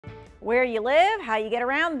Where you live, how you get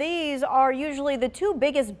around, these are usually the two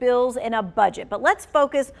biggest bills in a budget. But let's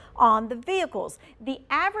focus on the vehicles. The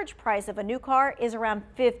average price of a new car is around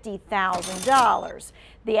 $50,000.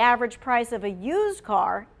 The average price of a used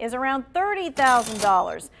car is around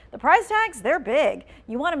 $30,000. The price tags, they're big.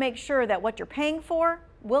 You want to make sure that what you're paying for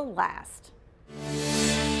will last.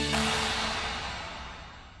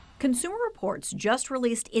 Consumer Reports just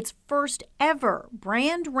released its first ever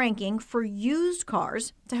brand ranking for used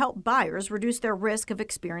cars to help buyers reduce their risk of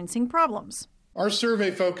experiencing problems. Our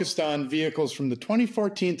survey focused on vehicles from the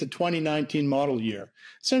 2014 to 2019 model year,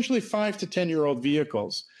 essentially 5 to 10-year-old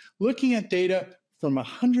vehicles, looking at data from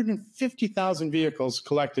 150,000 vehicles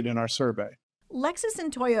collected in our survey. Lexus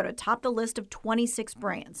and Toyota topped the list of 26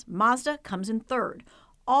 brands. Mazda comes in third.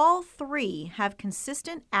 All three have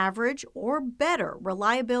consistent average or better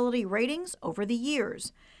reliability ratings over the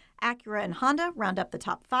years. Acura and Honda round up the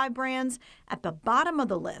top 5 brands. At the bottom of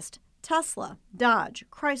the list, Tesla, Dodge,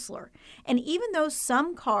 Chrysler. And even though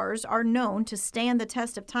some cars are known to stand the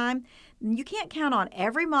test of time, you can't count on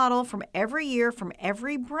every model from every year from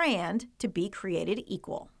every brand to be created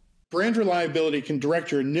equal. Brand reliability can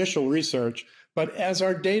direct your initial research, but as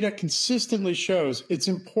our data consistently shows, it's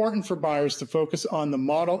important for buyers to focus on the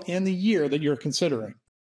model and the year that you're considering.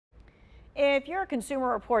 If you're a Consumer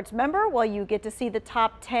Reports member, well, you get to see the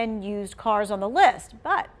top 10 used cars on the list.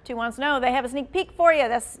 But 2 wants to know they have a sneak peek for you.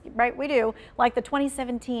 That's right, we do. Like the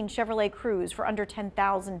 2017 Chevrolet Cruze for under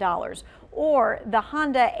 $10,000. Or the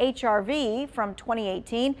Honda HR-V from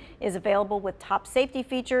 2018 is available with top safety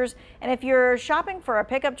features. And if you're shopping for a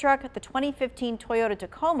pickup truck, the 2015 Toyota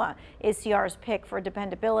Tacoma is CR's pick for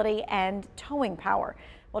dependability and towing power.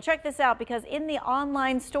 Well, check this out, because in the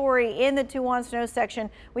online story in the 2 Wants to Know section,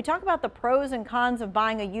 we talk about the pros and cons of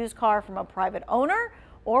buying a used car from a private owner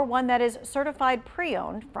or one that is certified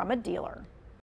pre-owned from a dealer.